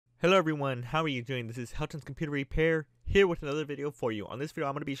Hello everyone, how are you doing? This is Heltons Computer Repair here with another video for you. On this video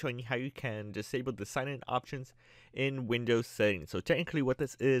I'm going to be showing you how you can disable the sign-in options in Windows settings. So technically what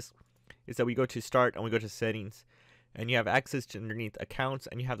this is that we go to start and we go to settings and you have access to underneath accounts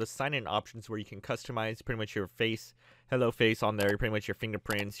and you have the sign-in options where you can customize pretty much your face, hello face on there, pretty much your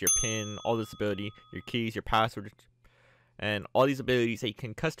fingerprints, your PIN, all this ability, your keys, your password, and all these abilities that you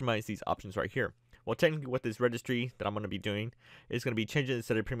can customize these options right here. Well, technically what this registry that I'm going to be doing is going to be changing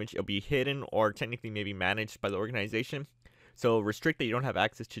instead of pretty much it'll be hidden or technically maybe managed by the organization. So restrict that you don't have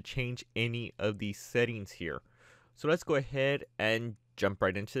access to change any of these settings here. So let's go ahead and jump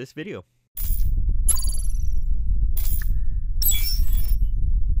right into this video.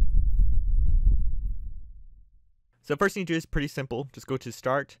 So first thing you do is pretty simple. Just go to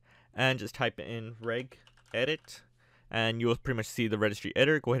start and just type in reg edit. And you'll pretty much see the registry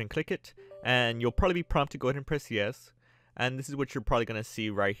editor. Go ahead and click it, and you'll probably be prompted to go ahead and press yes. And this is what you're probably going to see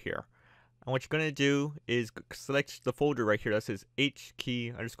right here. And what you're going to do is select the folder right here that says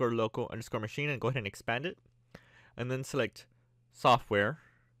hkey underscore local underscore machine and go ahead and expand it. And then select software.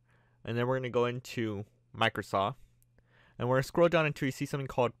 And then we're going to go into Microsoft. And we're going to scroll down until you see something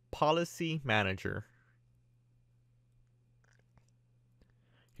called Policy Manager.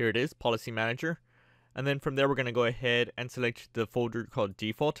 Here it is, Policy Manager. And then from there, we're going to go ahead and select the folder called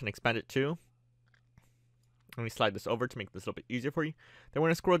default and expand it to. Let me slide this over to make this a little bit easier for you. Then we're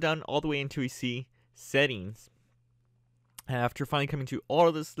going to scroll down all the way until we see settings. After finally coming to all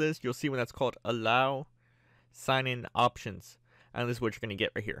of this list, you'll see one that's called allow sign-in options. And this is what you're going to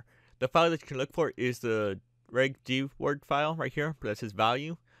get right here. The file that you can look for is the reg.dword file right here. That says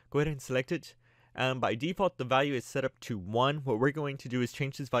value. Go ahead and select it. And by default, the value is set up to 1. What we're going to do is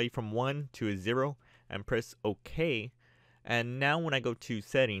change this value from 1 to a 0 and press OK. And now when I go to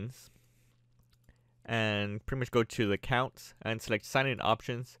settings and pretty much go to the accounts and select sign-in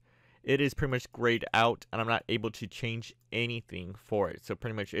options, it is pretty much grayed out and I'm not able to change anything for it. So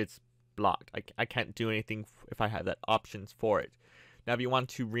pretty much it's blocked. I can't do anything if I have that options for it. Now if you want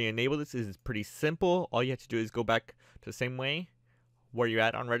to re-enable this, it's pretty simple. All you have to do is go back to the same way where you're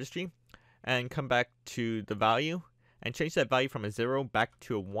at on registry and come back to the value and change that value from a 0 back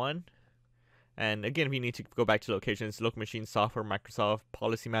to a 1. And again, if you need to go back to locations, local machine, software, Microsoft,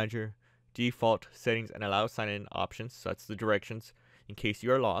 policy manager, default, settings, and allow sign-in options. So that's the directions in case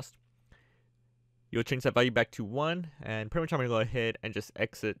you are lost. You'll change that value back to 1, and pretty much I'm going to go ahead and just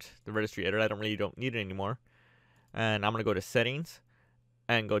exit the registry editor. I don't need it anymore. And I'm going to go to settings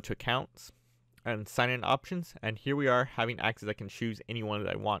and go to accounts and sign-in options. And here we are having access. I can choose any one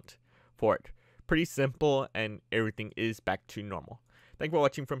that I want for it. Pretty simple, and everything is back to normal. Thank you for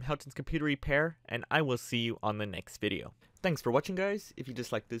watching from Heltons Computer Repair, and I will see you on the next video. Thanks for watching, guys. If you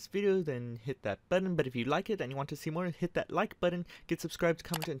disliked this video, then hit that button. But if you like it and you want to see more, hit that like button, get subscribed,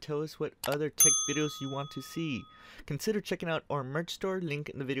 comment, and tell us what other tech videos you want to see. Consider checking out our merch store, link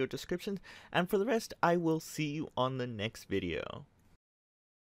in the video description. And for the rest, I will see you on the next video.